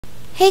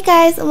Hey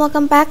guys, and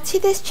welcome back to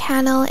this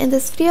channel. In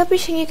this video I'll be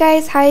showing you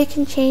guys how you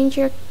can change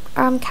your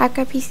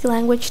CapCut PC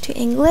language to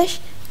English.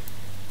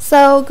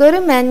 So go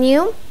to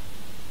menu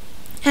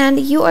and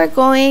you are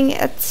going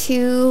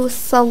to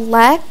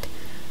select,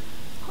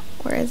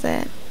 where is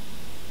it?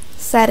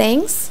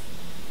 Settings.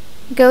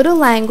 Go to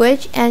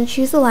language and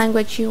choose the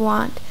language you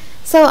want.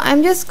 So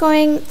I'm just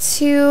going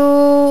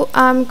to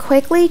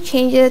quickly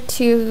change it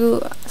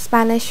to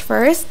Spanish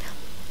first,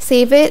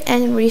 save it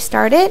and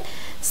restart it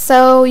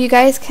so you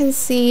guys can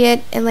see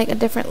it in like a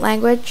different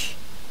language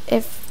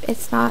if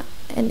it's not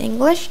in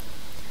English.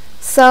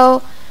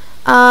 So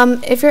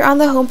if you're on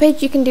the home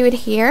page, you can do it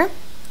here,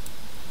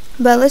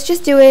 but let's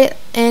just do it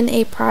in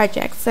a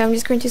project. So I'm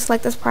just going to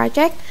select this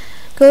project,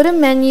 go to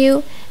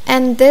menu,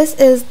 and this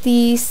is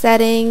the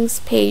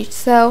settings page.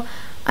 So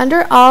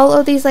under all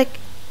of these like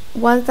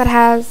ones that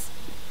has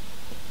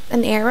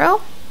an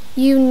arrow,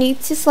 you need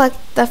to select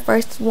the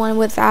first one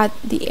without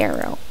the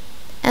arrow,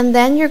 and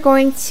then you're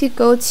going to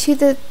go to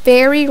the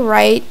very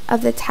right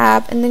of the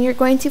tab, and then you're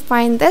going to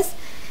find this,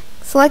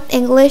 select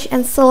English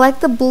and select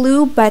the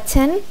blue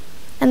button,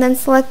 and then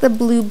select the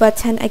blue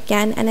button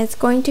again, and it's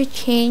going to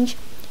change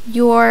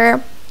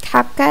your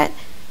CapCut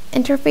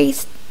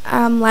interface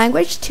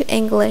language to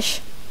English.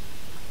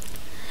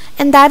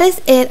 And that is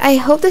it. I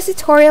hope this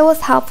tutorial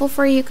was helpful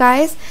for you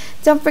guys.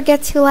 Don't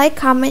forget to like,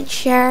 comment,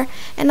 share,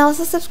 and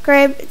also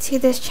subscribe to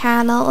this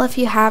channel if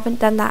you haven't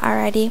done that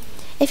already.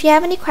 If you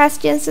have any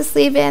questions, just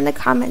leave it in the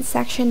comment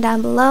section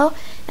down below,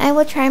 and I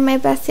will try my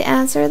best to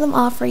answer them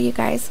all for you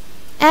guys.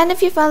 And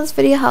if you found this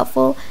video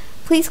helpful,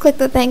 please click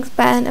the thanks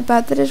button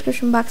above the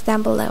description box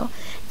down below.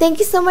 Thank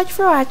you so much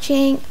for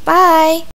watching. Bye!